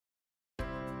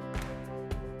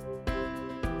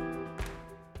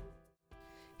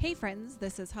Hey friends,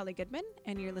 this is Holly Goodman,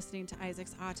 and you're listening to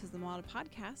Isaac's Autism Model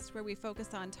podcast, where we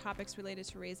focus on topics related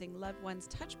to raising loved ones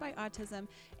touched by autism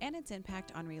and its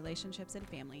impact on relationships and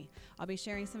family. I'll be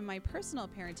sharing some of my personal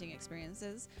parenting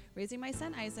experiences, raising my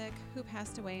son Isaac, who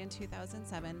passed away in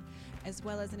 2007, as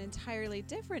well as an entirely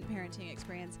different parenting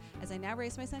experience as I now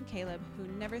raise my son Caleb, who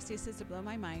never ceases to blow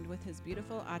my mind with his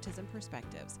beautiful autism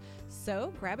perspectives.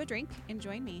 So grab a drink and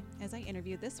join me as I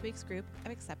interview this week's group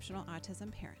of exceptional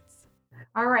autism parents.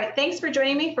 All right, thanks for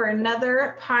joining me for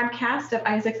another podcast of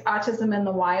Isaac's Autism in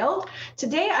the Wild.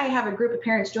 Today I have a group of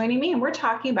parents joining me and we're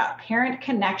talking about parent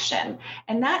connection.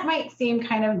 And that might seem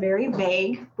kind of very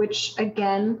vague, which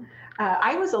again,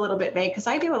 I was a little bit vague because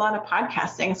I do a lot of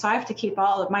podcasting, so I have to keep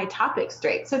all of my topics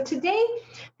straight. So today,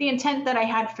 the intent that I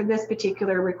had for this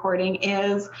particular recording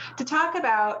is to talk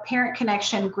about parent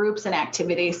connection groups and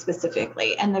activities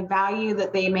specifically, and the value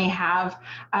that they may have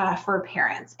for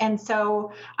parents. And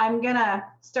so I'm going to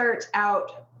start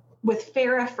out with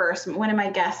Farah first, one of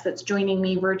my guests that's joining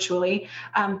me virtually.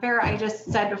 Farah, I just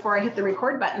said before I hit the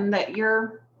record button that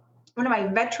you're one of my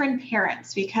veteran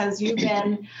parents because you've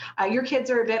been, your kids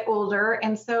are a bit older.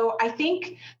 And so I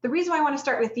think the reason why I want to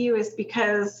start with you is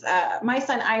because my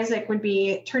son Isaac would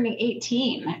be turning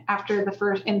 18 after the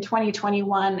first in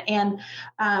 2021. And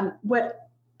what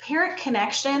parent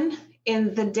connection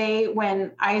in the day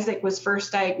when Isaac was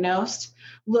first diagnosed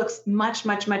looks much,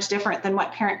 much, much different than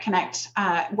what Parent Connect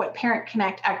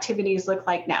activities look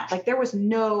like now. Like there was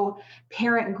no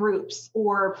parent groups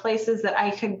or places that I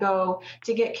could go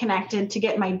to get connected, to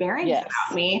get my bearings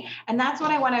about me. And that's what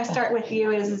I want to start with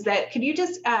you is that could you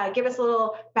just give us a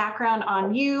little background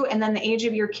on you and then the age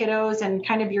of your kiddos and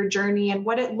kind of your journey and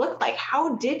what it looked like?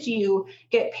 How did you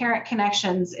get parent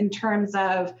connections in terms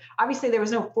of, obviously there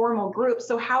was no formal group.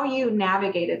 So how you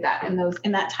navigated that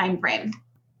in that time frame?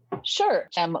 Sure.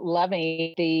 I'm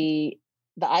loving the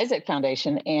Isaac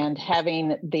Foundation and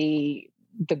having the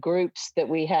groups that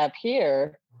we have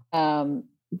here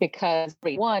because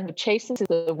one, Chase is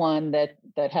the one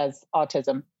that has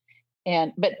autism.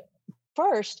 But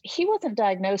first, he wasn't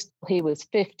diagnosed till he was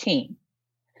 15.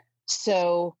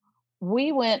 So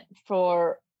we went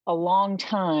for a long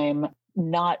time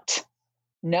not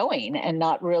knowing and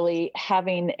not really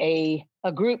having a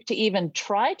group to even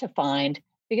try to find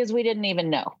because we didn't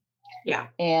even know. Yeah.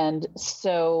 And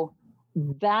so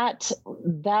that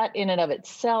in and of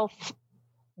itself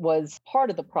was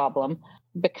part of the problem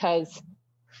because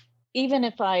even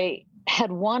if I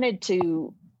had wanted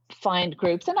to find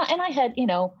groups and I had,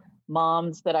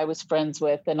 moms that I was friends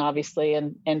with and obviously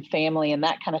and family and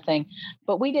that kind of thing,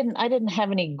 but I didn't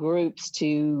have any groups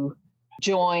to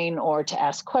join or to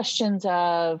ask questions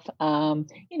of.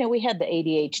 We had the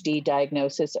ADHD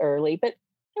diagnosis early, but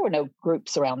there were no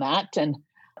groups around that. And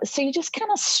so you just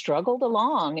kind of struggled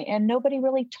along and nobody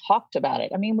really talked about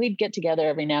it. I mean, we'd get together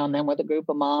every now and then with a group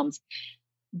of moms,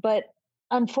 but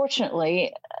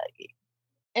unfortunately,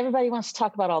 everybody wants to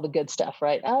talk about all the good stuff,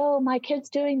 right? Oh, my kid's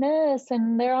doing this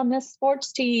and they're on this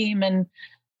sports team and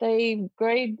they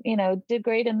did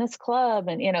great in this club.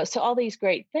 And, so all these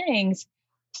great things.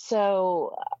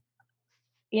 So,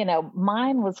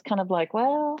 mine was kind of like,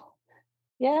 well,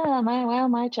 yeah,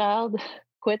 my child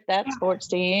quit that sports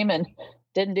team and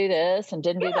didn't do this and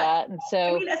didn't do that. And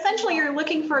so essentially you're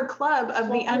looking for a club of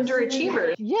the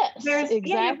underachievers. Yes,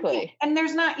 exactly. And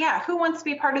there's not, who wants to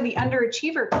be part of the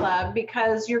underachiever club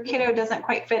because your kiddo doesn't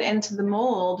quite fit into the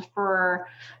mold for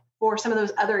some of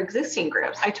those other existing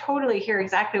groups. I totally hear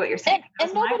exactly what you're saying.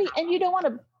 And you don't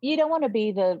want to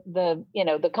be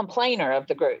the complainer of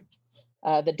the group,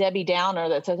 the Debbie Downer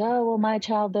that says, oh, well, my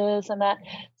child this and that.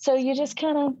 So you just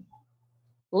kind of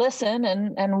listen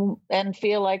and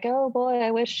feel like, oh boy,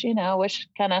 I wish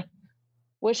I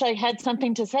had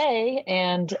something to say.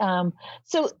 And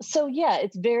so yeah,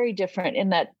 it's very different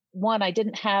in that one, I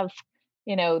didn't have,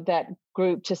 that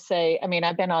group to say, I mean,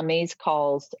 I've been on these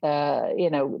calls,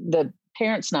 the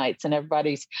parents' nights and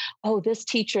everybody's, oh, this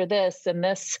teacher, this, and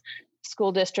this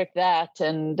school district, that,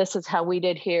 and this is how we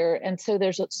did here. And so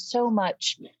there's so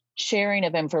much sharing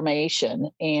of information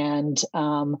and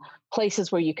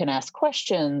places where you can ask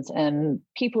questions and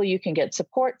people you can get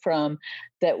support from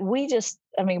that we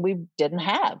didn't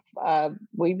have.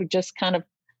 We were just kind of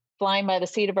flying by the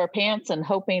seat of our pants and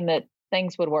hoping that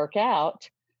things would work out.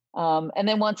 And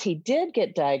then once he did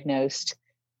get diagnosed,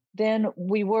 then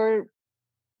we were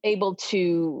able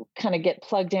to kind of get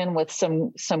plugged in with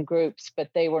some groups, but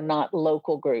they were not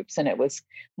local groups. And it was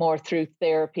more through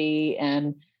therapy.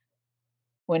 And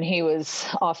when he was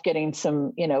off getting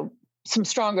some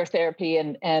stronger therapy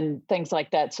and things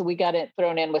like that. So we got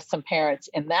thrown in with some parents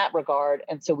in that regard.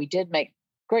 And so we did make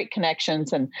great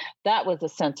connections, and that was a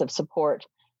sense of support,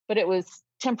 but it was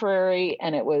temporary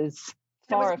and it was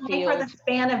far afield. For the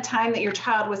span of time that your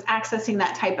child was accessing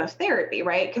that type of therapy,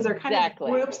 right? Because they're kind of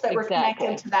groups that were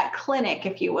connected to that clinic,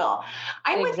 if you will.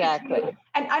 I'm with you.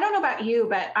 And I don't know about you,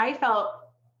 but I felt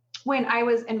when I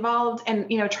was involved in,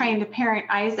 trying to parent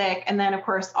Isaac, and then of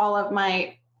course all of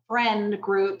my friend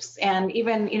groups, and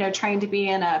even, trying to be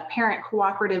in a parent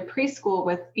cooperative preschool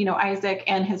with, Isaac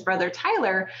and his brother,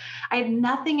 Tyler, I had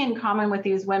nothing in common with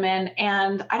these women.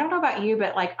 And I don't know about you,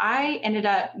 but like I ended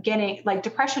up getting, like,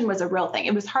 depression was a real thing.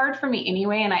 It was hard for me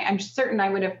anyway. And I'm certain I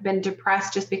would have been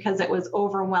depressed just because it was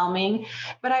overwhelming,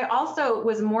 but I also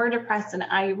was more depressed. And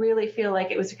I really feel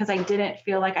like it was because I didn't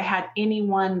feel like I had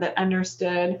anyone that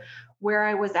understood where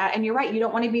I was at. And you're right. You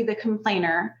don't want to be the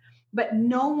complainer. But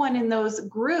no one in those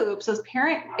groups, those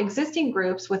existing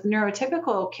groups with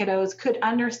neurotypical kiddos, could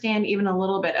understand even a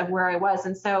little bit of where I was.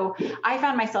 And so I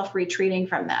found myself retreating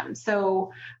from them.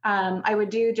 So I would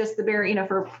do just the very,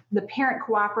 for the parent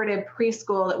cooperative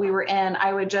preschool that we were in,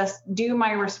 I would just do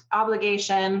my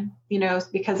obligation,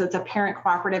 because it's a parent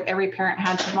cooperative, every parent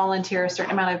had to volunteer a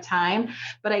certain amount of time,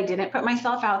 but I didn't put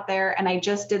myself out there, and I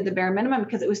just did the bare minimum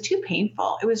because it was too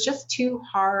painful. It was just too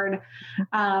hard.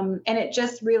 And it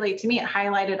just really, to me, it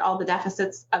highlighted all the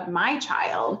deficits of my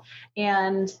child.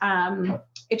 And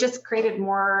it just created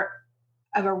more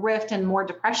of a rift and more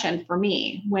depression for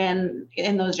me when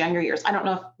in those younger years. I don't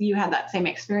know if you had that same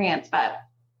experience, but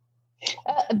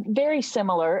very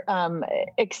similar,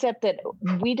 except that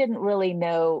we didn't really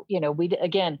know, we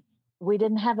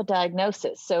didn't have a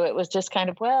diagnosis. So it was just kind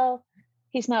of, well,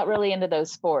 he's not really into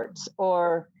those sports,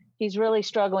 or he's really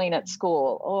struggling at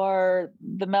school, or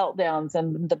the meltdowns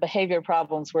and the behavior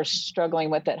problems we're struggling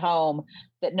with at home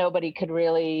that nobody could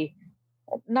really,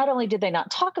 not only did they not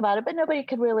talk about it, but nobody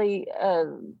could really,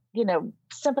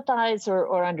 sympathize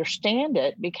or understand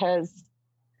it because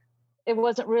it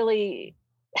wasn't really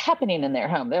happening in their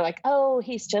home. They're like, oh,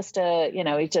 he's just a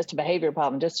behavior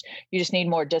problem. You just need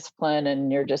more discipline,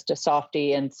 and you're just a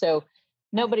softie. And so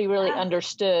nobody really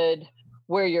understood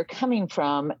where you're coming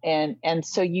from. And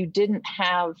so you didn't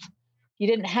have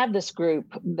this group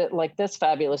that, like this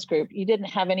fabulous group, you didn't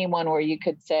have anyone where you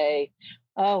could say,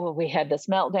 oh, well, we had this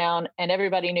meltdown and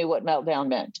everybody knew what meltdown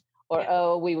meant, or,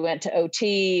 oh, we went to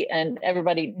OT and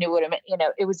everybody knew what it meant.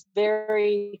 It was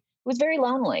very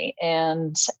lonely.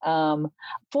 And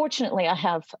fortunately, I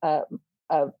have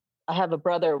a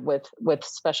brother with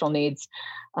special needs.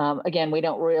 Again, we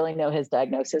don't really know his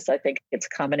diagnosis. I think it's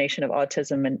a combination of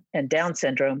autism and Down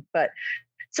syndrome. But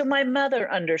so my mother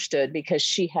understood because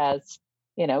she has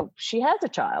a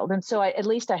child. And so at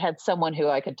least I had someone who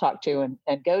I could talk to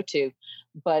and go to.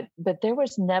 But there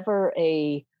was never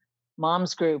a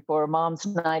mom's group or mom's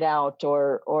night out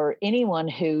or anyone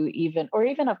who even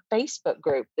a Facebook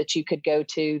group that you could go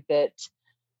to that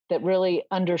really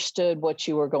understood what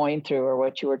you were going through or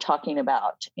what you were talking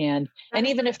about. And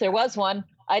even if there was one,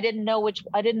 I didn't know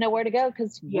where to go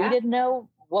because we didn't know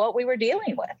what we were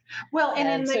dealing with. Well,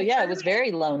 it was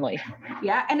very lonely.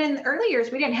 Yeah. And in the early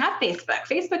years, we didn't have Facebook.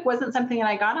 Facebook wasn't something that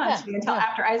I got onto until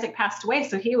after Isaac passed away.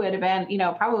 So he would have been,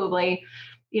 probably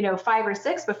 5 or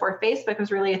 6 before Facebook was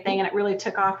really a thing, and it really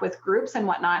took off with groups and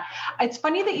whatnot. It's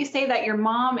funny that you say that your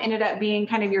mom ended up being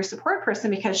kind of your support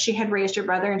person because she had raised your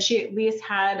brother and she at least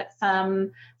had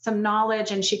some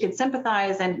knowledge and she could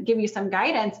sympathize and give you some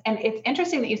guidance. And it's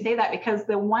interesting that you say that because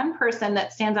the one person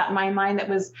that stands out in my mind that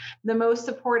was the most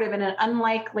supportive and an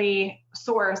unlikely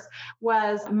source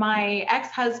was my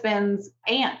ex-husband's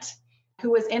aunt, who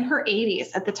was in her 80s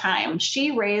at the time. She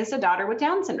raised a daughter with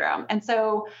Down syndrome. And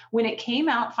so when it came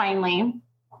out finally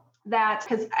that,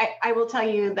 because I will tell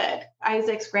you that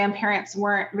Isaac's grandparents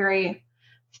weren't very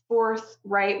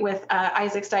forthright with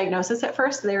Isaac's diagnosis at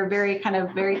first. They were very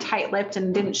tight-lipped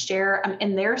and didn't share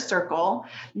in their circle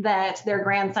that their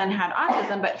grandson had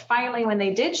autism. But finally, when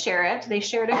they did share it, they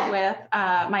shared it with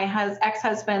my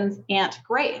ex-husband's Aunt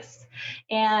Grace.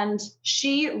 And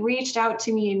she reached out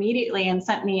to me immediately and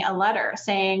sent me a letter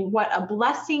saying what a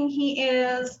blessing he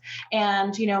is.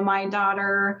 And, my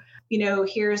daughter,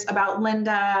 here's about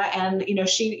Linda. And,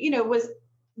 she, was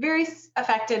very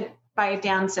affected by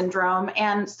Down syndrome.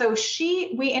 And so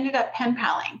we ended up pen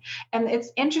paling. And it's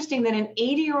interesting that an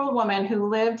 80-year-old woman who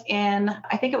lived in,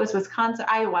 I think it was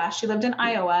Iowa, she lived in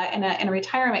Iowa in a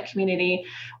retirement community,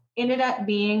 ended up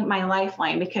being my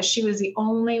lifeline because she was the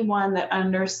only one that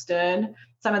understood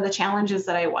some of the challenges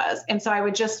that I was. And so I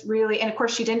would just really, and of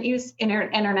course she didn't use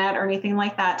internet or anything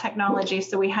like that, technology.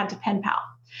 So we had to pen pal.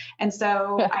 And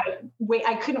so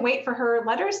I couldn't wait for her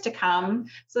letters to come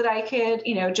so that I could,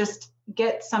 just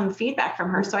get some feedback from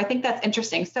her. So I think that's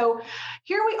interesting. So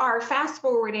here we are, fast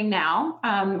forwarding now.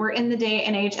 We're in the day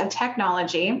and age of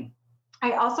technology.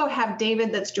 I also have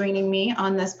David that's joining me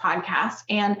on this podcast.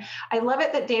 And I love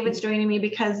it that David's joining me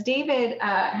because David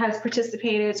has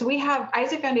participated. So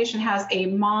Isaac Foundation has a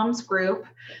mom's group,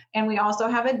 and we also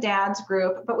have a dad's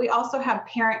group, but we also have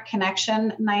parent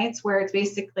connection nights where it's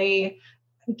basically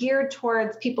geared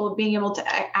towards people being able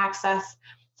to access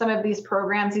some of these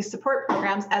programs, these support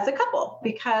programs as a couple,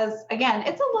 because again,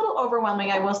 it's a little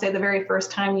overwhelming. I will say the very first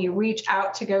time you reach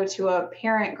out to go to a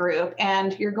parent group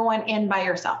and you're going in by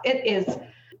yourself, it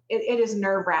is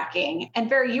nerve-wracking.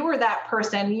 And Farrah, you were that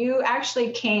person. You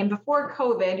actually came before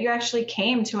COVID, you actually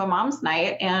came to a mom's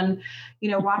night and,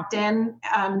 walked in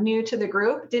new to the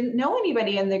group, didn't know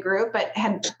anybody in the group, but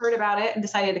had heard about it and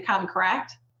decided to come,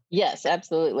 correct? Yes,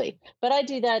 absolutely. But I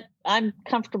do that. I'm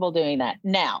comfortable doing that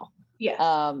now. Yes.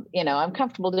 I'm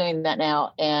comfortable doing that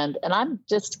now. And I'm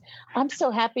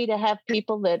so happy to have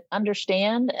people that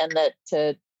understand and that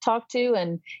to talk to.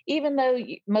 And even though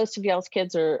most of y'all's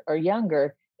kids are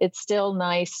younger, it's still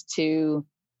nice to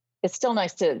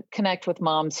connect with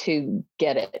moms who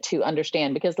get it, who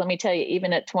understand. Because let me tell you,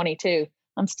 even at 22,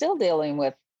 I'm still dealing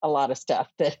with a lot of stuff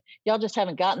that y'all just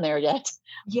haven't gotten there yet.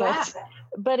 Yeah.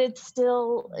 But it's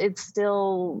still,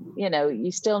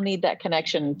 you still need that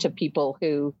connection to people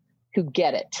who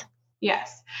get it.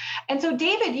 Yes. And so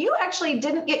David, you actually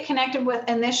didn't get connected with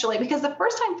initially because the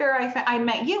first time, Farrah, I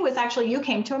met you was actually you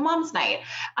came to a mom's night.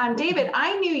 David,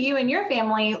 I knew you and your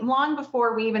family long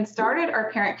before we even started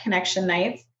our parent connection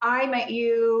nights. I met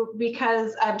you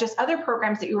because of just other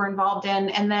programs that you were involved in.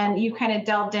 And then you kind of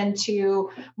delved into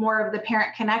more of the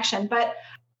parent connection. But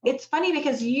it's funny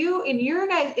because in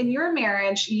your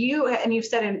marriage, you've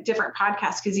said in different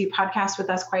podcasts, because you podcast with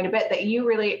us quite a bit, that you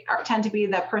really tend to be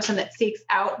the person that seeks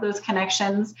out those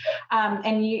connections.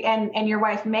 And your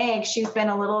wife, Meg, she's been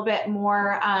a little bit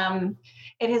more,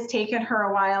 it has taken her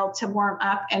a while to warm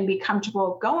up and be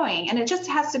comfortable going. And it just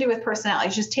has to do with personality.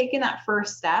 It's just taking that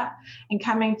first step and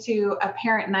coming to a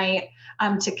parent night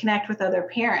to connect with other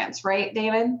parents. Right,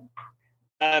 David?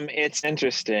 It's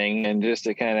interesting, and just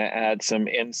to kind of add some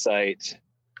insight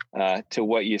to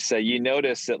what you say, you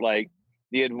notice that like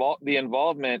the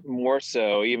involvement more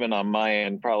so, even on my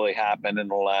end, probably happened in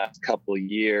the last couple of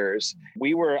years.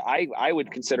 I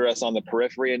would consider us on the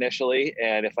periphery initially,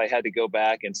 and if I had to go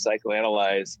back and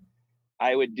psychoanalyze,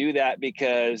 I would do that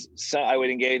because I would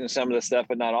engage in some of the stuff,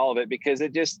 but not all of it, because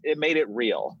it made it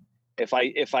real. If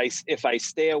I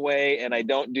stay away and I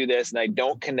don't do this and I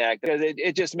don't connect, because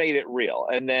it just made it real.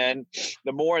 And then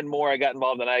the more and more I got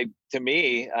involved, and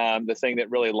the thing that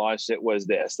really launched it was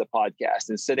the podcast,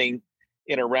 and sitting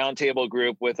in a roundtable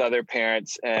group with other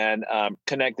parents and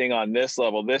connecting on this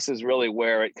level. This is really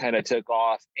where it kind of took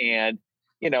off. And,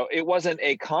 it wasn't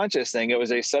a conscious thing. It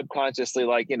was a subconsciously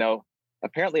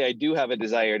apparently I do have a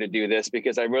desire to do this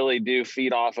because I really do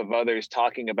feed off of others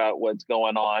talking about what's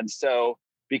going on. So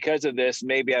because of this,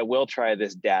 maybe I will try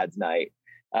this dad's night.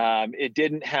 It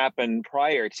didn't happen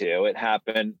prior to, it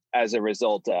happened as a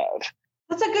result of.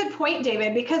 That's a good point,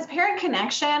 David, because parent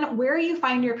connection, where you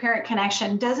find your parent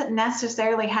connection doesn't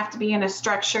necessarily have to be in a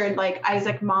structured like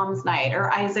Isaac mom's night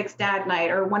or Isaac's dad night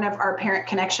or one of our parent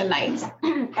connection nights.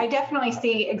 I definitely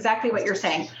see exactly what you're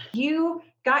saying. You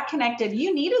got connected,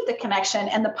 you needed the connection,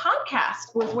 and the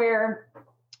podcast was where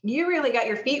you really got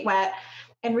your feet wet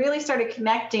and really started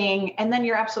connecting. And then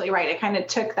you're absolutely right. It kind of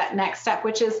took that next step,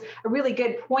 which is a really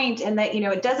good point in that,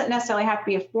 it doesn't necessarily have to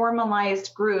be a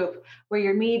formalized group where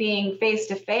you're meeting face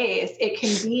to face. It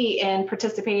can be in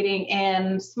participating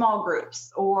in small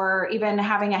groups or even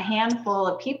having a handful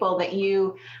of people that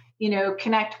you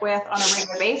connect with on a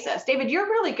regular basis. David, you're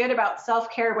really good about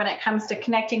self-care when it comes to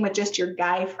connecting with just your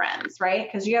guy friends, right?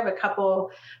 Because you have a couple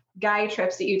guy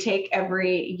trips that you take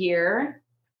every year.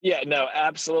 Yeah, no,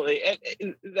 absolutely.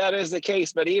 That is the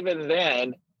case. But even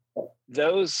then,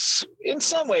 those in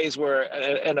some ways were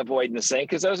an avoidance thing,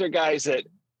 because those are guys that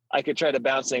I could try to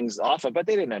bounce things off of, but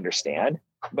they didn't understand.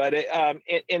 But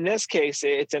in this case,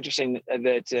 it's interesting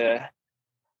that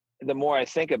the more I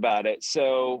think about it,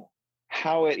 so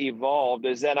how it evolved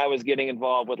is then I was getting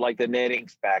involved with like the knitting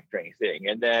factory thing,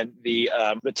 and then the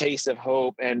Taste of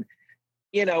Hope, and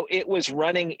it was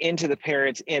running into the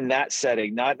parents in that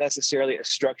setting, not necessarily a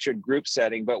structured group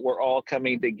setting, but we're all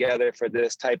coming together for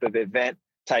this type of event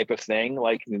type of thing.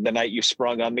 Like the night you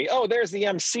sprung on me, oh, there's the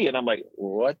MC. And I'm like,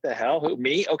 what the hell? Who,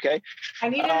 me? Okay. I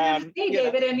needed an MC,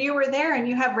 David, and you were there and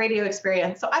you have radio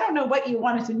experience. So I don't know what you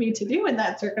wanted me to do in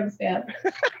that circumstance.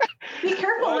 Be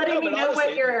careful letting me know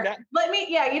what your,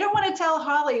 you don't want to tell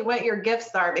Holly what your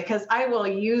gifts are, because I will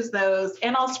use those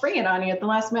and I'll spring it on you at the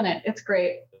last minute. It's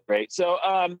great. Great. So,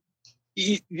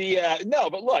 no,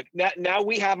 but look, now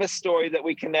we have a story that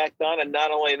we connect on, and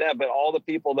not only that, but all the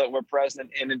people that were present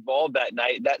and involved that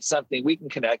night, that's something we can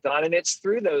connect on. And it's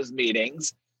through those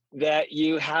meetings that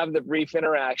you have the brief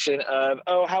interaction of,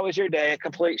 oh, how was your day? A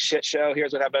complete shit show.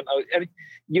 Here's what happened. Oh, and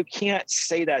you can't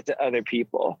say that to other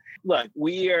people. Look,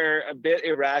 we are a bit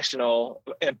irrational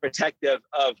and protective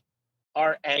of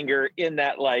our anger in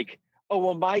that, like, oh,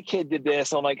 well, my kid did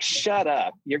this. I'm like, shut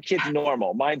up. Your kid's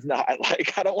normal. Mine's not.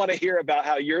 Like, I don't want to hear about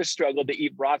how yours struggled to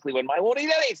eat broccoli when mine won't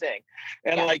eat anything.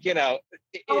 And like, you know.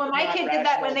 My kid did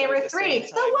that when they were 3.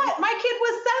 So what? My kid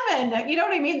was 7. You know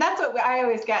what I mean? That's what I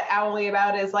always get owly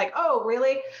about, is like, oh,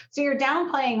 really? So you're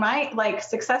downplaying my like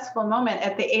successful moment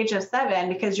at the age of 7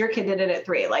 because your kid did it at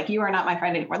 3. Like, you are not my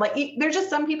friend anymore. Like, there's just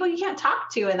some people you can't talk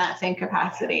to in that same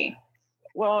capacity.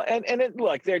 Well,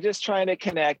 look, they're just trying to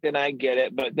connect, and I get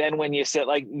it. But then when you sit,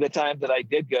 like the time that I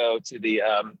did go to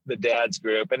the dad's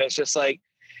group, and it's just like,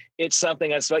 it's something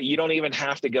that's like, you don't even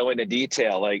have to go into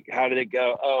detail. Like, how did it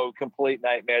go? Oh, complete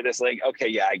nightmare. This, like, okay,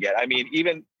 yeah, I get it. I mean,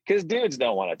 even because dudes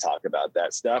don't want to talk about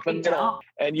that stuff. And,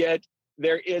 and yet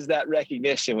there is that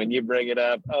recognition when you bring it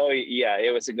up. Oh, yeah,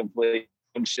 it was a complete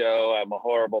show. I'm a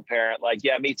horrible parent. Like,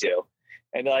 yeah, me too.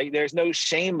 And like, there's no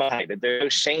shame behind it. There's no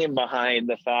shame behind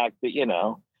the fact that, you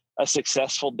know, a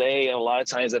successful day, and a lot of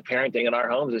times of parenting in our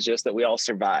homes is just that we all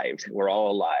survived. We're all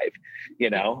alive, you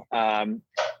know?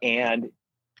 And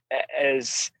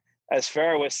as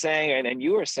Farah was saying, and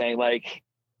you were saying, like,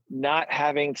 not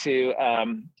having to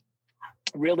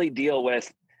really deal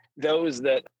with those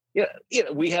that, you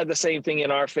know, we had the same thing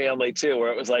in our family too,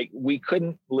 where it was like, we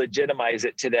couldn't legitimize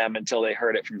it to them until they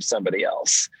heard it from somebody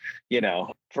else, you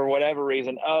know, for whatever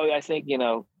reason. Oh, I think, you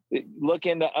know, look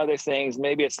into other things.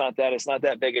 Maybe it's not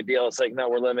that big a deal. It's like, no,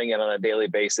 we're living it on a daily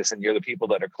basis, and you're the people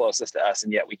that are closest to us.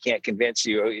 And yet we can't convince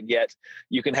you. And yet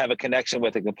you can have a connection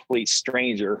with a complete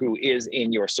stranger who is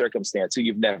in your circumstance, who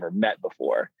you've never met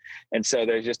before. And so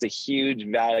there's just a huge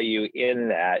value in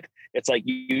that. It's like,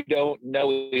 you don't know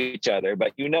each other,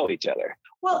 but you know each other.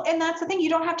 Well, and that's the thing. You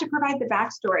don't have to provide the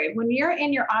backstory. When you're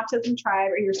in your autism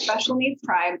tribe or your special needs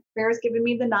tribe, Farah's giving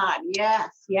me the nod. Yes,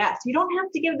 yes. You don't have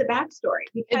to give the backstory,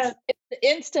 because it's the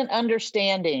instant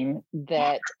understanding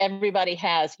that everybody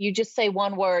has. You just say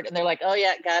one word and they're like, oh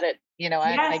yeah, got it. You know,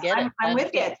 I get it. I'm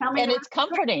with you. Tell me. And it's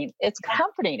comforting. It's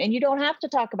comforting. And you don't have to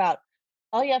talk about,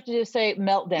 all you have to do is say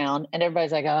meltdown, and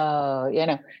everybody's like, oh, you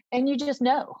know, and you just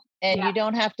know. And you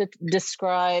don't have to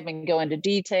describe and go into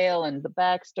detail and the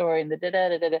backstory and the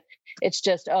da-da-da-da-da. It's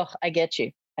just, oh, I get you.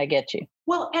 I get you.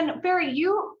 Well, and Barry,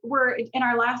 you were in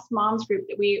our last moms group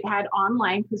that we had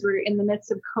online, because we were in the midst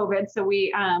of COVID. So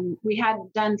we had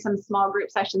done some small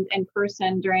group sessions in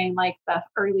person during like the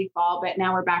early fall, but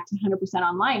now we're back to 100%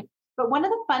 online. But one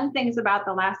of the fun things about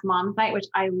the last mom's night, which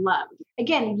I loved,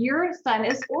 again, your son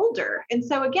is older. And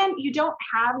so again, you don't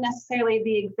have necessarily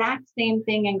the exact same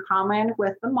thing in common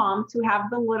with the moms who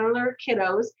have the littler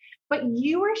kiddos, but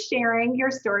you were sharing your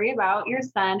story about your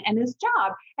son and his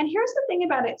job. And here's the thing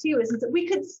about it too, is that we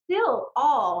could still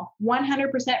all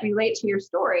 100% relate to your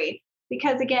story,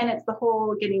 because again, it's the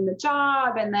whole getting the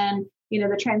job, and then, you know,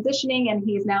 the transitioning, and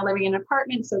he's now living in an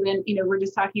apartment. So then, you know, we're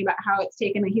just talking about how it's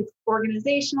taken, he's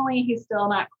organizationally, he's still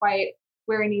not quite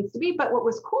where he needs to be. But what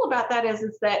was cool about that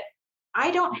is that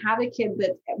I don't have a kid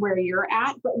that's where you're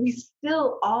at, but we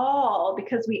still all,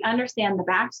 because we understand the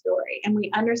backstory and we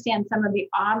understand some of the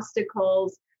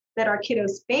obstacles that our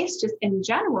kiddos face just in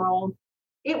general.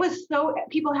 It was so,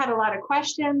 people had a lot of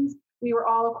questions. We were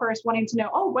all, of course, wanting to know,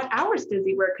 oh, what hours does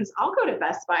he work? Because I'll go to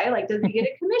Best Buy. Like, does he get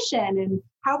a commission? And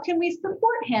how can we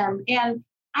support him? And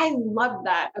I love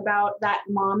that about that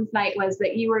mom's night, was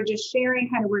that you were just sharing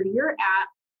kind of where you're at.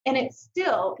 And it's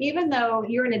still, even though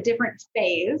you're in a different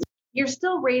phase, you're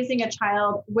still raising a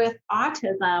child with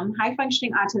autism, high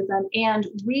functioning autism. And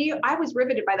I was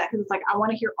riveted by that, because it's like, I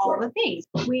want to hear all the things.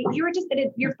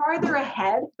 You're farther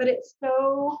ahead, but it's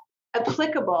so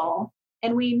applicable.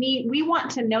 And we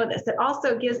want to know this. It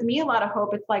also gives me a lot of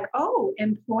hope. It's like, oh,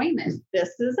 employment,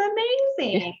 this is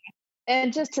amazing.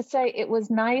 And just to say, it was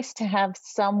nice to have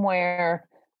somewhere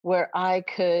where I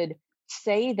could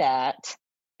say that.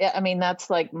 I mean, that's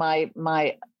like my,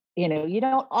 you know, you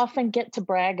don't often get to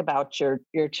brag about your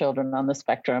children on the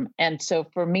spectrum. And so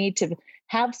for me to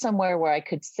have somewhere where I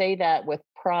could say that with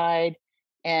pride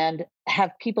and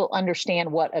have people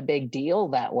understand what a big deal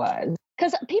that was.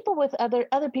 Because people with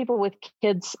other people with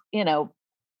kids, you know,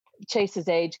 Chase's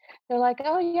age, they're like,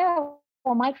 oh yeah,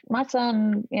 well, my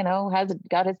son, you know, has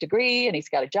got his degree and he's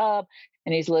got a job.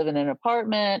 and he's living in an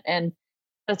apartment, and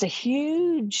that's a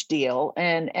huge deal.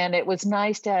 And it was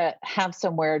nice to have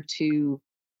somewhere to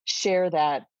share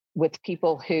that with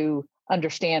people who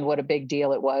understand what a big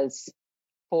deal it was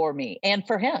for me and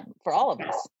for him, for all of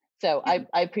us. So I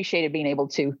appreciated being able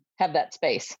to have that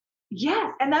space.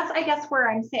 Yes. And that's, I guess, where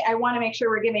I'm saying I want to make sure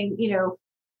we're giving,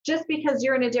 just because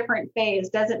you're in a different phase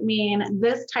doesn't mean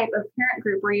this type of parent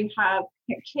group where you have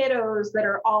kiddos that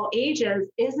are all ages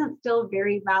isn't still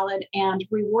very valid and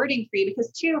rewarding for you.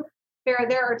 Because too, there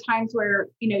are times where,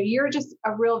 you're just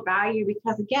a real value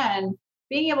because, again,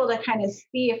 being able to kind of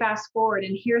see a fast forward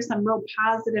and hear some real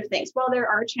positive things. While there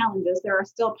are challenges, there are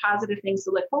still positive things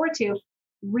to look forward to,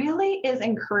 really is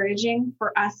encouraging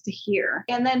for us to hear.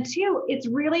 And then too, it's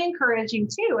really encouraging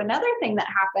too. Another thing that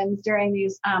happens during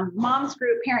these Moms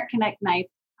Group Parent Connect nights,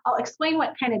 I'll explain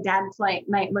what kind of dad's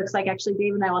night looks like. Actually,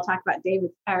 Dave and I will talk about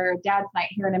dad's night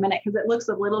here in a minute because it looks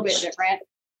a little bit different.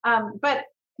 But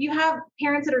you have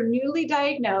parents that are newly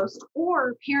diagnosed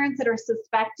or parents that are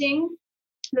suspecting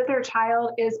that their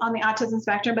child is on the autism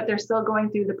spectrum, but they're still going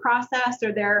through the process,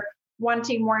 or they're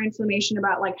wanting more information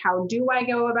about like, how do I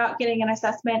go about getting an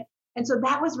assessment? And so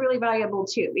that was really valuable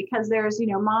too, because there's,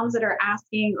 moms that are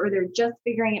asking or they're just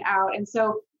figuring it out. And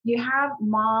so you have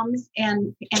moms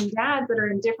and dads that are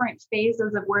in different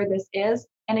phases of where this is.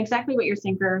 And exactly what you're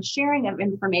saying, for sharing of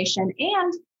information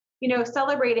and,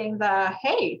 celebrating the,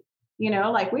 hey,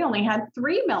 like we only had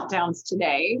 3 meltdowns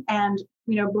today. And,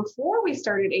 before we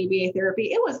started ABA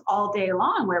therapy, it was all day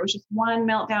long where it was just one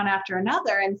meltdown after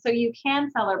another. And so you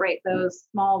can celebrate those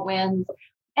small wins.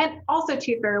 And also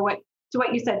too, for what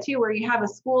you said too, where you have a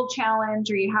school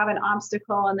challenge or you have an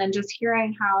obstacle, and then just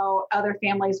hearing how other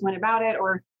families went about it,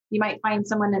 or you might find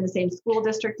someone in the same school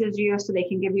district as you so they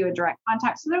can give you a direct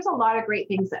contact. So there's a lot of great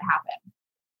things that happen.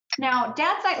 Now,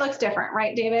 dad's night looks different,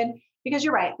 right, David? Because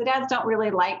you're right, the dads don't really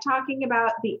like talking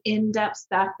about the in-depth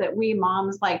stuff that we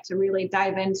moms like to really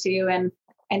dive into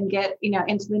and get,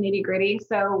 into the nitty-gritty.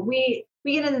 So we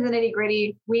get into the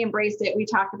nitty-gritty, we embrace it, we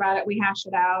talk about it, we hash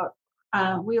it out,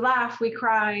 we laugh, we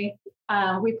cry,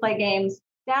 we play games.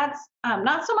 Dads,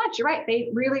 not so much. You're right.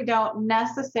 They really don't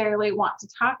necessarily want to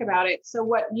talk about it. So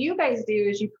what you guys do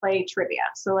is you play trivia.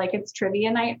 So like it's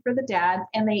trivia night for the dads,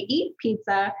 and they eat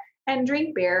pizza and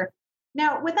drink beer.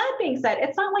 Now, with that being said,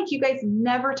 it's not like you guys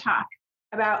never talk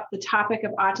about the topic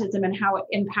of autism and how it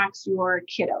impacts your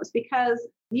kiddos, because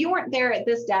you weren't there at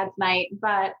this dad's night,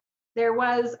 but there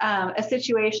was a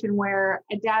situation where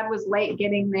a dad was late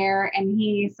getting there, and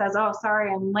he says, "Oh,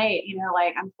 sorry, I'm late.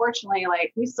 Unfortunately,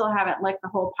 we still haven't licked the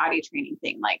whole potty training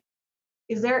thing.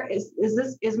 Is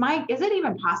it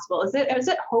even possible? Is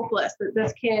it hopeless that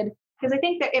this kid?" Because I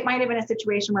think that it might have been a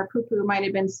situation where poo-poo might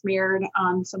have been smeared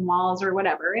on some walls or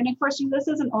whatever. And of course, this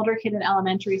is an older kid in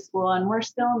elementary school, and we're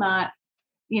still not,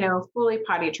 fully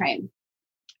potty trained.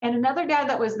 And another dad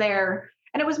that was there,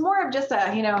 and it was more of just a,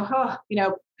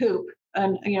 poop.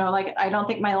 And, I don't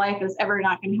think my life is ever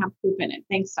not going to have poop in it,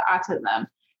 thanks to autism.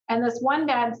 And this one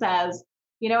dad says,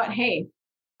 "You know what? Hey,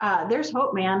 there's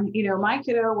hope, man. My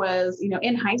kiddo was,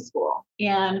 in high school,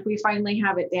 and we finally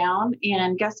have it down.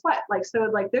 And guess what?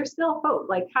 There's still hope.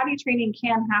 Potty training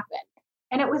can happen."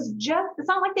 And it's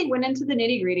not like they went into the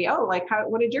nitty gritty. Oh,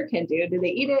 what did your kid do? Did they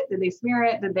eat it? Did they smear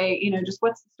it? Did they, just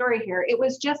what's the story here? It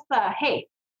was just hey,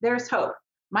 there's hope.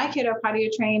 My kiddo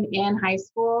potty trained in high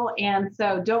school. And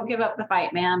so don't give up the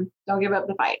fight, man. Don't give up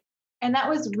the fight. And that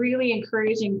was really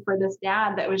encouraging for this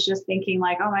dad that was just thinking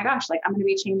oh my gosh, I'm going to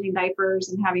be changing diapers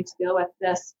and having to deal with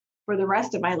this for the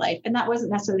rest of my life. And that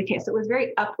wasn't necessarily the case. It was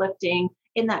very uplifting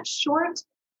in that short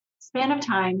span of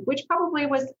time, which probably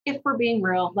was, if we're being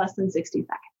real, less than 60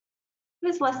 seconds. It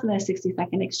was less than a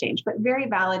 60-second exchange, but very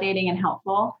validating and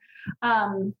helpful.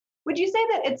 Would you say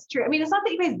that it's true? I mean, it's not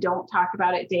that you guys don't talk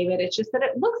about it, David. It's just that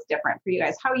it looks different for you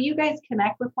guys. How you guys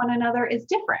connect with one another is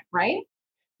different, right?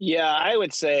 Yeah, I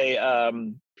would say,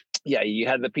 you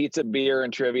had the pizza, beer,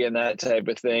 and trivia and that type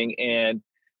of thing. And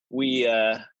we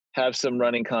have some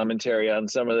running commentary on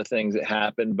some of the things that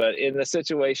happened. But in a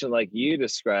situation like you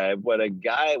described, what a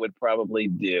guy would probably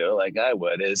do, like I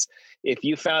would, is if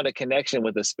you found a connection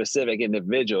with a specific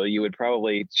individual, you would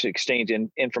probably exchange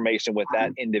information with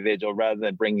that individual rather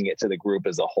than bringing it to the group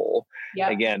as a whole.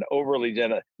 Yep. Again, overly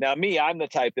general. Now, me, I'm the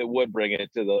type that would bring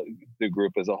it to the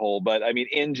group as a whole. But I mean,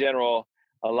 in general,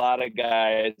 a lot of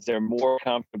guys are more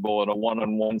comfortable in a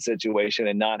one-on-one situation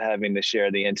and not having to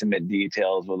share the intimate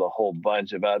details with a whole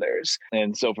bunch of others.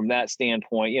 And so from that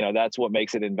standpoint, that's what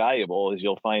makes it invaluable, is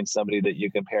you'll find somebody that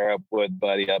you can pair up with,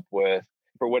 buddy up with,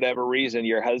 for whatever reason,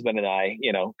 your husband and I,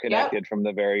 connected from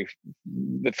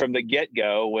the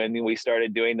get-go when we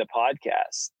started doing the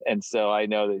podcast. And so I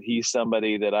know that he's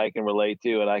somebody that I can relate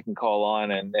to and I can call on,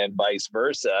 and vice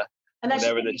versa. And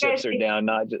whenever the chips are down,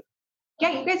 not just.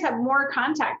 Yeah, you guys have more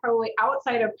contact probably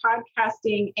outside of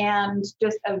podcasting and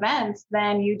just events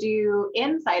than you do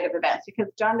inside of events,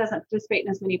 because John doesn't participate in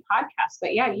as many podcasts.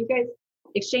 But yeah, you guys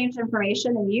exchange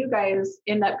information and you guys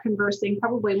end up conversing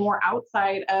probably more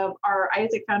outside of our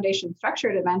Isaac Foundation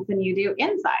structured events than you do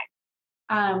inside.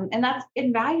 And that's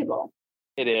invaluable.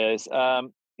 It is,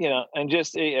 and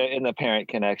just in the parent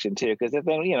connection too, because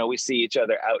then, we see each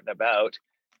other out and about.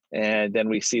 And then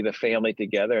we see the family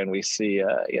together and we see,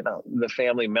 the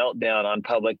family meltdown on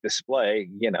public display.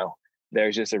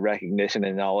 There's just a recognition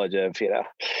and knowledge of,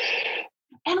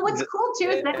 And what's cool too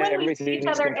is that when we see each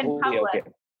other in public,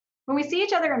 when we see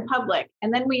each other in public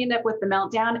and then we end up with the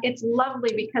meltdown, it's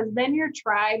lovely because then your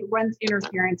tribe runs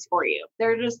interference for you.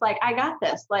 They're just like, I got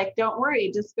this. Like, don't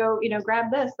worry, just go, grab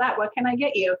this, that, what can I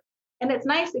get you? And it's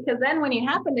nice because then when you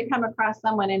happen to come across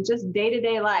someone in just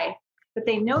day-to-day life, but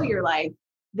they know your life,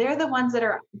 they're the ones that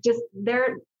are just,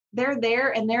 they're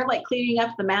there and they're like cleaning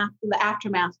up the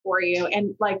aftermath for you.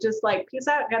 And just peace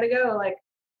out, gotta go. Like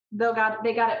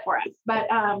they got it for us. But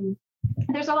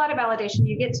there's a lot of validation.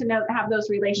 You get to have those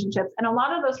relationships. And a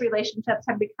lot of those relationships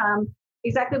have become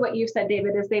exactly what you said,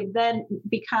 David, is they've then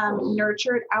become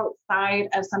nurtured outside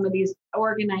of some of these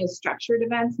organized structured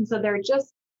events. And so they're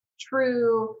just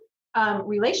true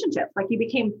relationships. Like you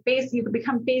become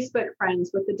Facebook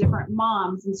friends with the different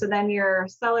moms. And so then you're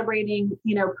celebrating,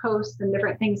 posts and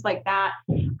different things like that.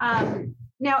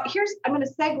 Now I'm going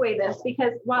to segue this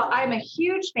because while I'm a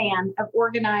huge fan of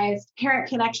organized parent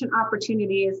connection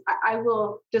opportunities, I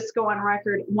will just go on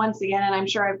record once again, and I'm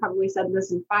sure I've probably said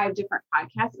this in 5 different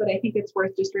podcasts, but I think it's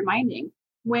worth just reminding.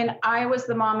 When I was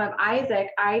the mom of Isaac,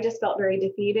 I just felt very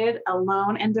defeated,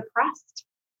 alone, and depressed.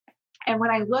 And when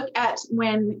I look at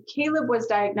when Caleb was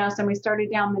diagnosed and we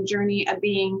started down the journey of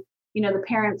being, the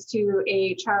parents to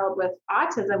a child with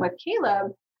autism with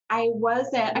Caleb,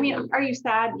 are you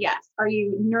sad? Yes. Are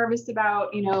you nervous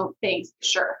about, things?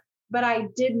 Sure. But I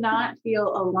did not feel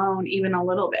alone even a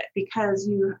little bit because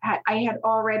I had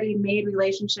already made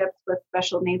relationships with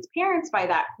special needs parents by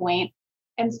that point.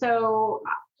 And so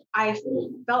I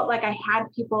felt like I had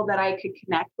people that I could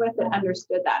connect with that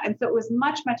understood that. And so it was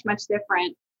much, much, much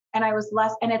different. And I was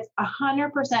less, and it's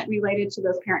 100% related to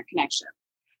those parent connections.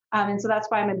 And so that's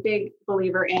why I'm a big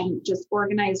believer in just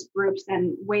organized groups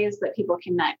and ways that people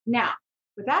connect. Now,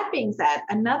 with that being said,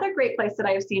 another great place that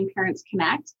I've seen parents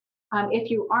connect,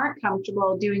 if you aren't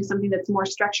comfortable doing something that's more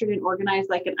structured and organized,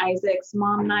 like an Isaac's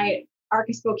Mom Night,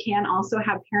 Arcusville can also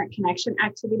have parent connection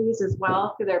activities as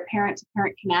well through their Parent to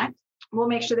Parent Connect. We'll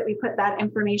make sure that we put that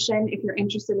information if you're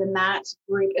interested in that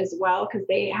group as well, because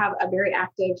they have a very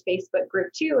active Facebook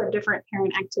group too of different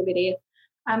parent activities.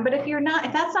 But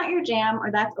if that's not your jam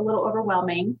or that's a little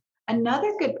overwhelming,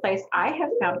 another good place I have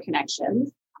found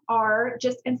connections are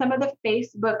just in some of the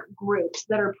Facebook groups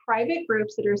that are private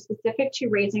groups that are specific to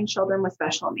raising children with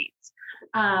special needs.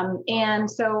 And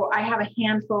so I have a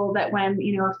handful that when,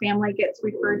 a family gets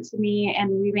referred to me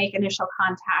and we make initial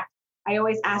contact, I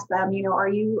always ask them, are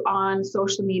you on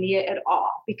social media at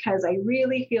all? Because I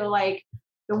really feel like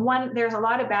there's a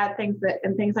lot of bad things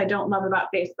and things I don't love about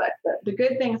Facebook. But the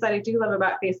good things that I do love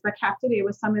about Facebook have to do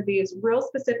with some of these real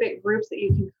specific groups that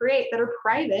you can create that are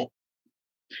private,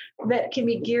 that can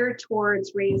be geared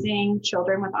towards raising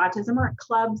children with autism, or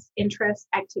clubs, interests,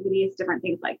 activities, different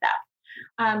things like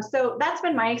that. So that's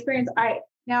been my experience.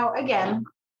 Now, again,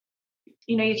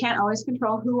 you can't always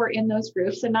control who are in those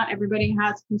groups, and not everybody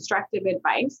has constructive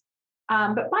advice.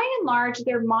 But by and large,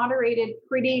 they're moderated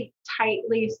pretty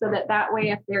tightly so that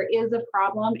way, if there is a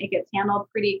problem, it gets handled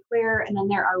pretty clear. And then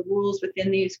there are rules within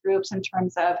these groups in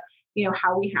terms of,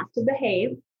 how we have to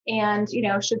behave. And,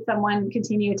 should someone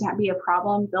continue to be a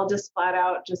problem, they'll just flat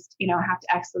out have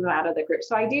to exit them out of the group.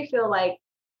 So I do feel like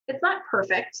it's not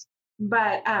perfect,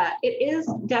 but it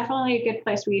is definitely a good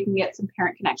place where you can get some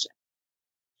parent connection.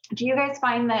 Do you guys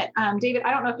find that, David,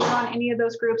 I don't know if you're on any of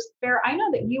those groups. Farrah, I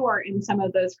know that you are in some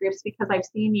of those groups because I've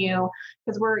seen you,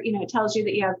 because it tells you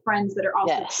that you have friends that are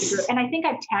also in the group. And I think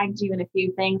I've tagged you in a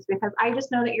few things because I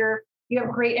just know that you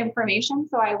have great information.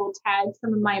 So I will tag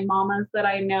some of my mamas that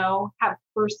I know have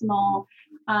personal,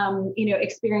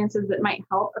 experiences that might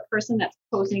help a person that's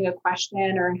posing a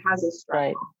question or has a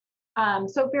struggle. Right.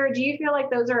 So Farrah, do you feel like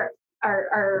those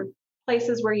are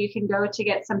places where you can go to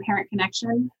get some parent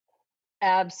connection?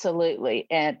 Absolutely.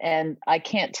 And I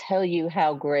can't tell you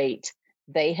how great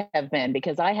they have been,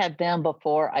 because I had them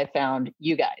before I found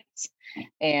you guys.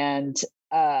 And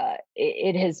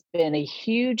it has been a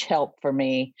huge help for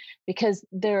me because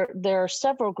there are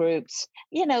several groups,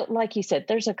 like you said,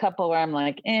 there's a couple where I'm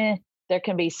like, there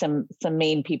can be some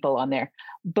mean people on there,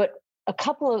 but a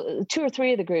couple of 2 or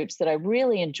 3 of the groups that I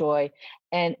really enjoy,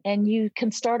 and you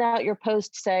can start out your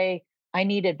post, say, I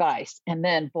need advice. And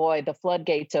then, boy, the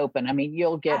floodgates open. I mean,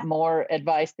 you'll get more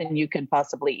advice than you can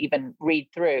possibly even read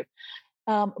through.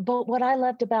 But what I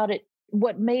loved about it,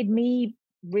 what made me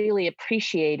really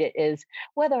appreciate it, is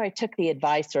whether I took the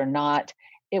advice or not,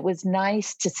 it was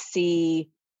nice to see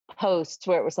posts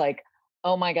where it was like,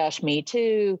 oh my gosh, me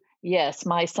too. Yes,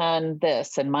 my son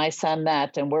this and my son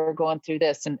that, and we're going through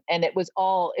this. And it was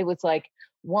like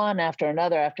one after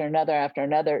another, after another, after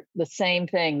another, the same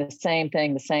thing, the same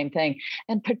thing, the same thing.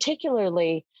 And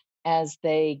particularly as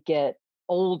they get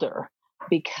older,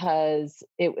 because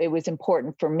it was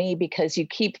important for me, because you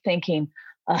keep thinking,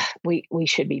 we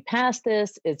should be past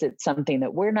this. Is it something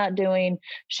that we're not doing?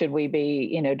 Should we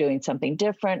be, doing something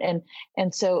different?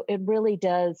 And so it really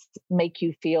does make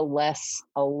you feel less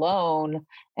alone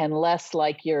and less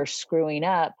like you're screwing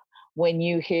up when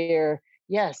you hear,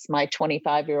 yes, my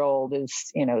 25-year-old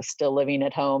is, still living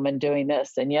at home and doing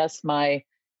this. And yes, my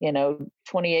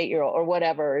 28-year-old or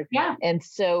whatever. Yeah. And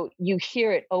so you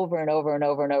hear it over and over and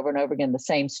over and over and over again, the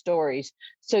same stories.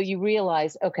 So you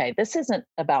realize, okay, this isn't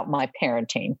about my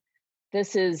parenting.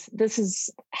 This is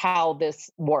how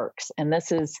this works. And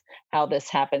this is how this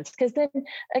happens. Because then,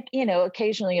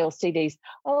 occasionally you'll see these,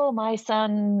 oh, my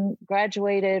son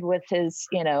graduated with his,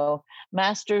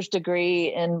 master's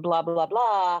degree in blah, blah,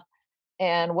 blah,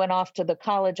 and went off to the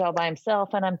college all by himself.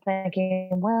 And I'm thinking,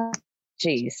 well,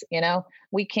 geez,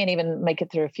 we can't even make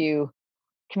it through a few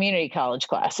community college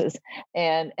classes.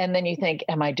 And then you think,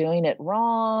 am I doing it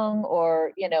wrong?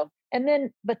 Or,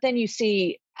 but then you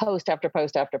see post after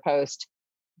post after post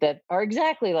that are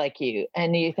exactly like you.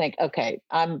 And you think, okay,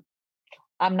 I'm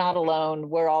not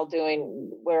alone. We're all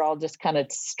just kind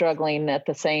of struggling at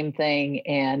the same thing.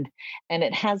 And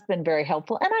it has been very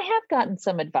helpful. And I have gotten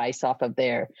some advice off of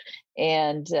there,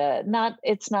 and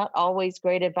it's not always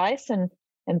great advice. And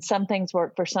some things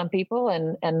work for some people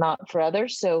and not for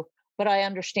others. So, but I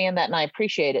understand that and I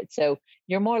appreciate it. So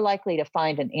you're more likely to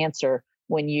find an answer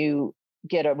when you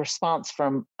get a response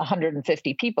from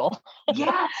 150 people.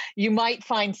 Yeah. You might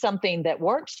find something that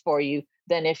works for you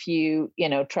than if you,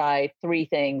 try 3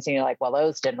 things and you're like, well,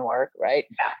 those didn't work, right?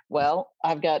 Yeah. Well,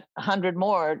 I've got 100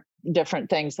 more different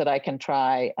things that I can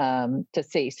try to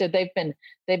see. So they've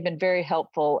been very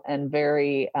helpful and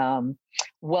very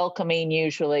welcoming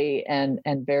usually, and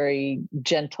very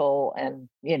gentle, and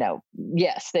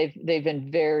yes, they've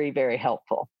been very, very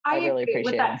helpful. I really agree appreciate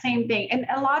with that same thing. And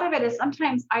a lot of it is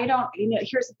sometimes I don't,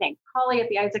 here's the thing, Holly at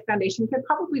the Isaac Foundation could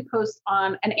probably post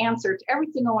on an answer to every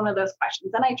single one of those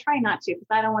questions. And I try not to, because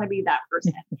I don't want to be that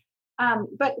person.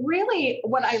 But really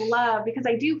what I love, because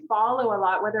I do follow a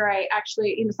lot, whether I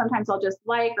actually, sometimes I'll just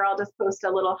or I'll just post a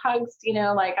little hugs,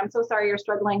 like, I'm so sorry you're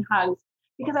struggling, hugs,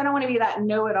 because I don't want to be that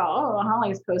know-it-all. Oh,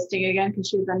 Holly's posting again because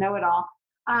she's a know-it-all.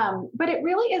 But it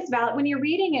really is valid. When you're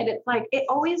reading it, it's like, it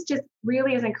always just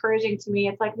really is encouraging to me.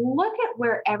 It's like, look at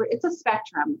wherever, it's a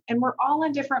spectrum, and we're all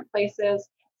in different places.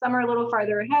 Some are a little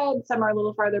farther ahead, some are a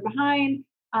little farther behind.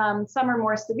 Some are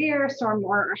more severe, some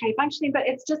more high functioning, but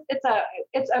it's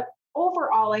a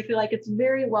overall, I feel like it's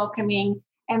very welcoming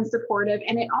and supportive.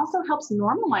 And it also helps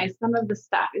normalize some of the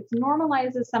stuff. It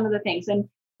normalizes some of the things. And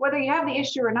whether you have the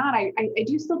issue or not, I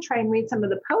do still try and read some of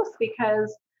the posts,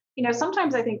 because,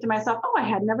 sometimes I think to myself, oh, I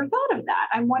had never thought of that.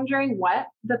 I'm wondering what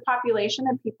the population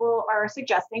of people are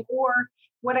suggesting, or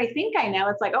what I think I know.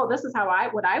 It's like, oh, this is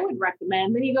what I would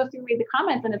recommend. Then you go through, read the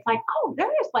comments, and it's like, oh, there's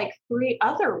like 3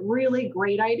 other really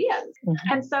great ideas.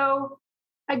 Mm-hmm. And so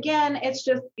again, it's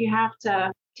just, you have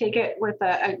to take it with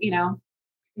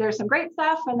there's some great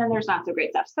stuff, and then there's not so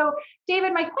great stuff. So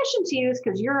David, my question to you is,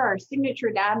 because you're our signature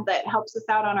dad that helps us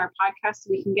out on our podcast so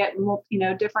we can get,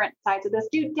 different sides of this.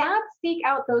 Do dads seek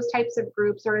out those types of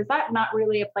groups, or is that not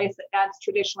really a place that dads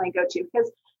traditionally go to? Because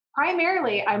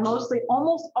primarily, I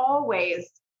almost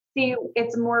always see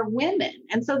it's more women.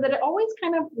 And so that it always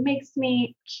kind of makes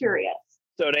me curious.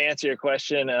 So to answer your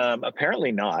question,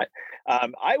 apparently not.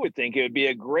 I would think it would be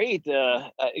a great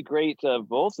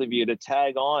both of you to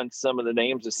tag on some of the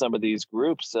names of some of these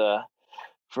groups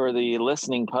for the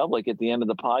listening public at the end of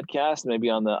the podcast, maybe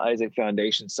on the Isaac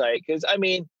Foundation site. Because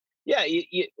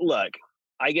look,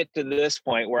 I get to this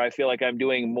point where I feel like I'm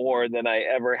doing more than I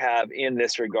ever have in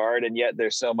this regard, and yet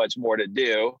there's so much more to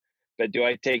do. But do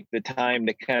I take the time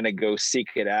to kind of go seek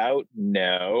it out?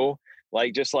 No.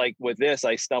 Just like with this,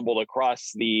 I stumbled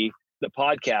across the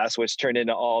podcast, which turned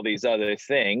into all these other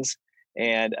things.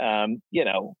 And,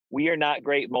 we are not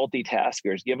great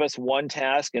multitaskers. Give us one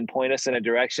task and point us in a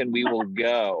direction, we will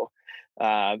go.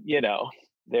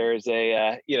 There's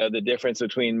the difference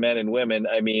between men and women.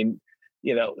 I mean,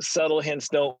 subtle hints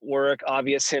don't work.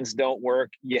 Obvious hints don't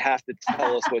work. You have to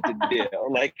tell us what to do.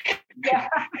 Like, Yeah.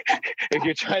 if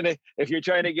you're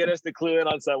trying to get us to clue in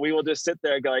on something, we will just sit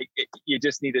there and go, like, you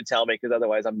just need to tell me, because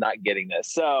otherwise I'm not getting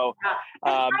this. So,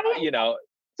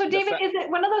 So David, is it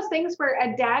one of those things where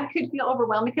a dad could feel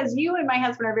overwhelmed? Because you and my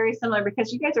husband are very similar,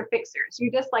 because you guys are fixers.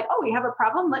 You're just like, oh, you have a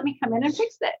problem, let me come in and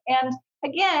fix it. And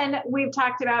again, we've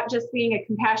talked about just being a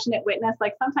compassionate witness.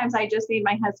 Like, sometimes I just need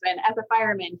my husband as a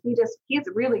fireman. He's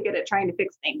really good at trying to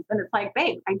fix things. And it's like,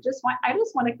 babe, I just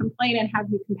want to complain and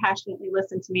have you compassionately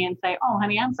listen to me and say, oh,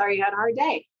 honey, I'm sorry you had a hard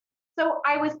day. So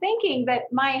I was thinking that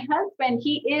my husband,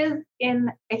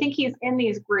 I think he's in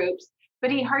these groups, but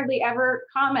he hardly ever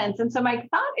comments. And so my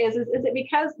thought is it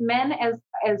because men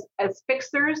as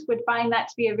fixers would find that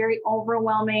to be a very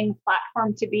overwhelming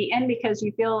platform to be in, because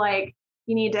you feel like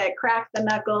you need to crack the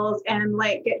knuckles and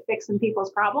like get fixing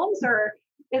people's problems? Or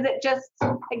is it just,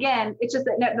 again, it's just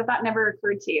that the thought never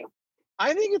occurred to you?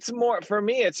 I think it's more, for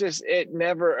me, it's just, it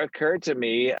never occurred to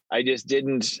me. I just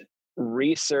didn't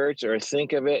research or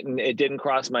think of it, and it didn't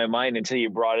cross my mind until you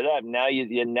brought it up. Now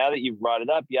that you've brought it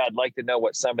up, I'd like to know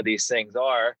what some of these things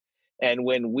are. And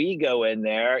when we go in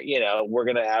there, we're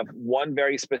going to have one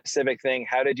very specific thing.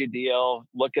 How did you deal?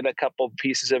 Look at a couple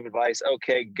pieces of advice.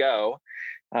 Okay, go.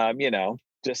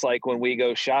 Just like when we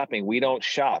go shopping, we don't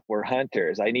shop. We're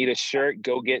hunters. I need a shirt,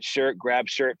 go get shirt, grab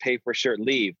shirt, pay for shirt,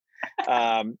 leave.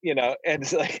 And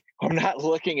it's like, I'm not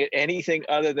looking at anything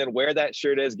other than where that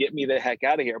shirt is, get me the heck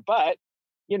out of here. But,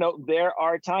 there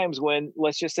are times when,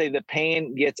 let's just say, the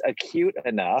pain gets acute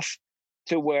enough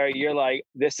to where you're like,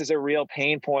 this is a real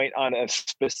pain point on a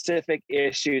specific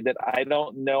issue that I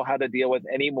don't know how to deal with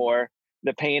anymore.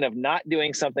 The pain of not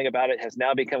doing something about it has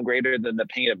now become greater than the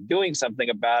pain of doing something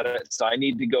about it. So I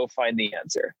need to go find the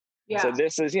answer. Yeah. So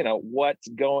this is, what's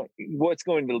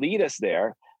going to lead us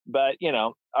there. But,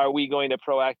 are we going to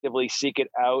proactively seek it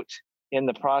out in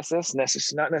the process?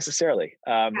 Not necessarily.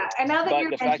 And now that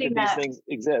you're the fact that these things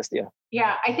exist. Yeah.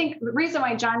 Yeah. I think the reason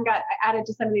why John got added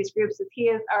to some of these groups is he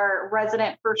is our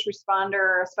resident first responder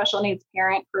or special needs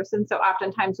parent person. So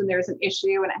oftentimes when there's an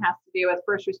issue and it has to do with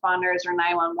first responders or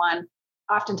 911,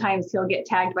 oftentimes he'll get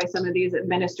tagged by some of these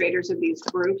administrators of these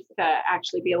groups to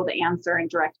actually be able to answer and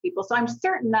direct people. So I'm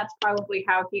certain that's probably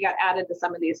how he got added to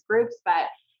some of these groups. But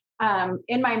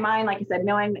in my mind, like I said,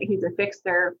 knowing that he's a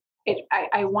fixer,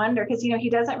 I wonder, because, he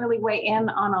doesn't really weigh in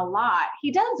on a lot.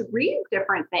 He does read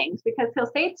different things, because he'll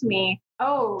say to me,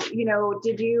 oh,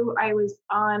 I was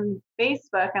on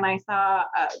Facebook and I saw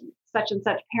such and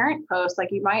such parent post, like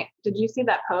did you see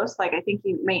that post? Like, I think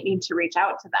you might need to reach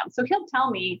out to them. So he'll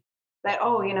tell me that,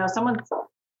 oh, somebody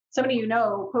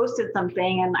posted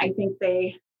something and I think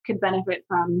they could benefit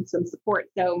from some support.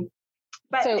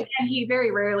 But again, he very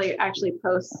rarely actually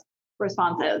posts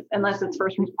responses unless it's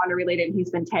first responder related and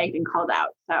he's been tagged and called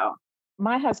out. So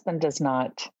my husband does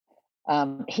not,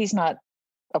 he's not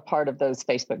a part of those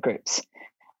Facebook groups.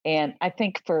 And I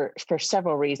think for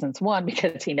several reasons. One,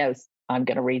 because he knows I'm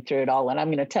going to read through it all and I'm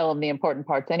going to tell him the important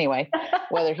parts anyway,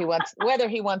 whether he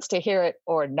wants to hear it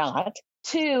or not.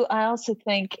 Two, I also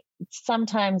think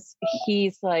sometimes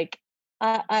he's like,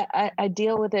 I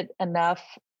deal with it enough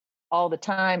all the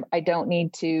time. I don't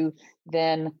need to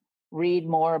then read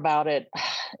more about it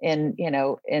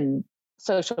in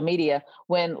social media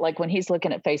when he's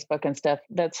looking at Facebook and stuff.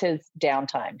 That's his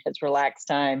downtime, his relaxed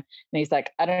time. And he's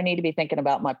like, I don't need to be thinking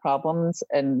about my problems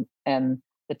and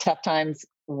the tough times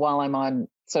while I'm on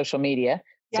social media.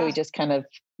 Yeah. So he just kind of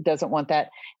doesn't want that.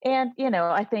 And,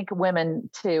 I think women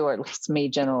too, or at least me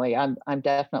generally, I'm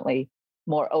definitely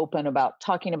more open about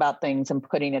talking about things and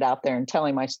putting it out there and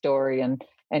telling my story. And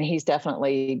he's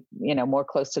definitely, more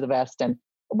close to the vest, and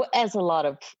as a lot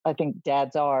of, I think,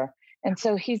 dads are. And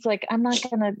so he's like, I'm not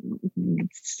going to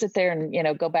sit there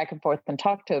and, go back and forth and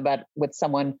talk with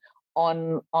someone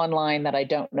online that I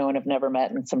don't know and have never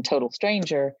met, and some total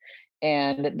stranger.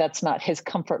 And that's not his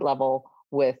comfort level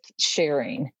with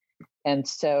sharing. And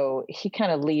so he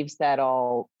kind of leaves that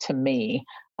all to me.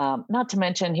 Not to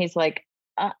mention, he's like,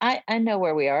 I know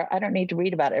where we are. I don't need to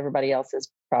read about everybody else's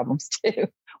problems too.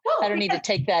 Well, I don't need to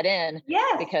take that in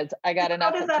because I got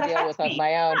enough to deal with on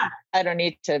my own. Yeah. I don't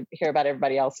need to hear about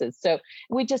everybody else's. So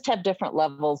we just have different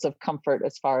levels of comfort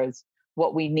as far as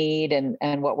what we need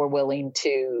and what we're willing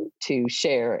to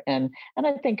share. And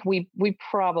I think we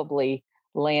probably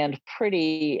land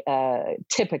pretty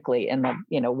typically in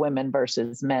the women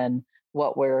versus men,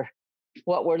 what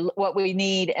we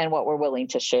need and what we're willing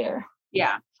to share.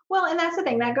 Yeah. Well, and that's the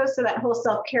thing that goes to that whole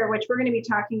self-care, which we're going to be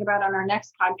talking about on our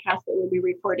next podcast that we'll be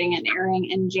recording and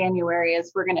airing in January.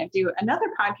 Is we're going to do another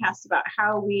podcast about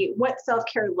what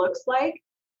self-care looks like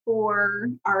for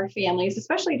our families,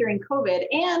 especially during COVID.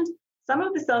 And some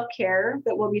of the self-care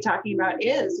that we'll be talking about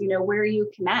is, where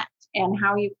you connect and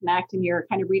how you connect and you're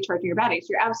kind of recharging your batteries.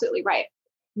 You're absolutely right.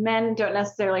 Men don't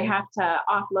necessarily have to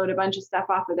offload a bunch of stuff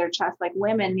off of their chest. Like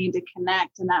women need to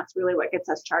connect, and that's really what gets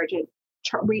us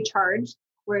recharged.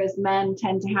 Whereas men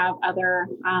tend to have other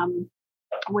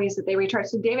ways that they recharge.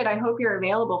 So David, I hope you're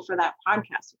available for that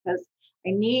podcast, because I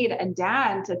need a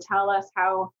dad to tell us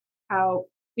how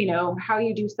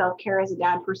you do self-care as a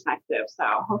dad perspective. So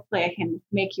hopefully I can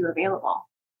make you available.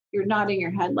 You're nodding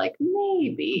your head like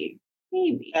maybe.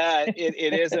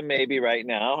 It is a maybe right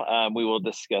now. We will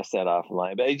discuss that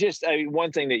offline. But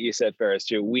one thing that you said, Ferris,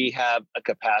 too, we have a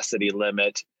capacity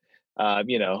limit.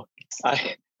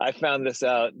 I found this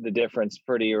out, the difference,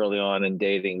 pretty early on in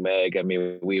dating Meg. I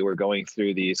mean, we were going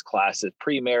through these classes,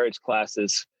 pre-marriage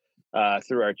classes,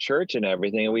 through our church and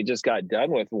everything. And we just got done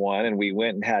with one, and we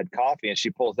went and had coffee, and she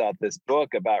pulls out this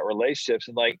book about relationships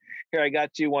and like, here, I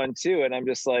got you one too. And I'm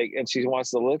just like, and she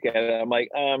wants to look at it. I'm like,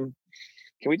 can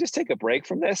we just take a break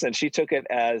from this? And she took it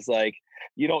as like,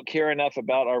 you don't care enough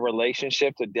about our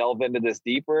relationship to delve into this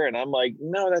deeper. And I'm like,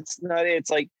 no, that's not it.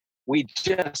 It's like, we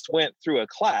just went through a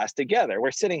class together. We're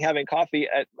sitting having coffee.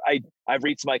 I've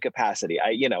reached my capacity.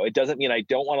 It doesn't mean I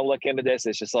don't want to look into this.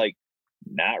 It's just like,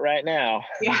 not right now.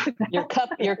 Yeah. Your cup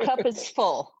is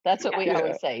full. That's what we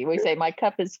always say. We say, my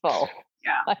cup is full.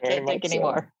 Yeah. I can't take any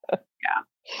more.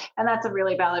 Yeah. And that's a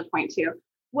really valid point too.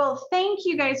 Well, thank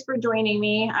you guys for joining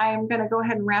me. I'm going to go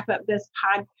ahead and wrap up this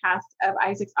podcast of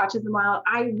Isaac's Autism Wild.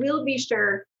 I will be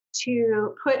sure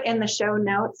to put in the show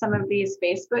notes some of these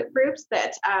Facebook groups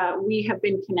that we have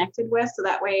been connected with. So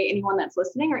that way, anyone that's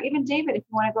listening, or even David, if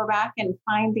you want to go back and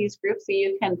find these groups so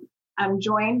you can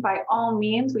join, by all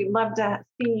means. We'd love to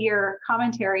see your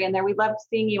commentary in there. We love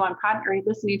seeing you on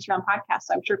listening to you on podcasts.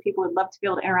 So I'm sure people would love to be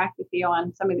able to interact with you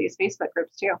on some of these Facebook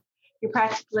groups too. You're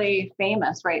practically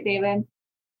famous, right, David?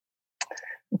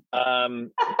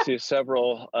 To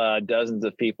several dozens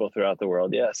of people throughout the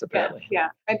world. Yes, apparently. Yeah.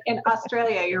 In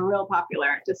Australia, you're real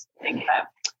popular. Just think that.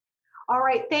 All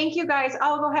right. Thank you, guys.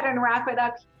 I'll go ahead and wrap it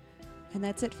up. And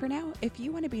that's it for now. If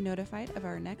you want to be notified of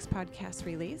our next podcast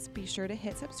release, be sure to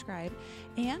hit subscribe.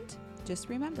 And just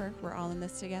remember, we're all in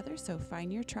this together. So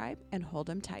find your tribe and hold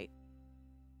them tight.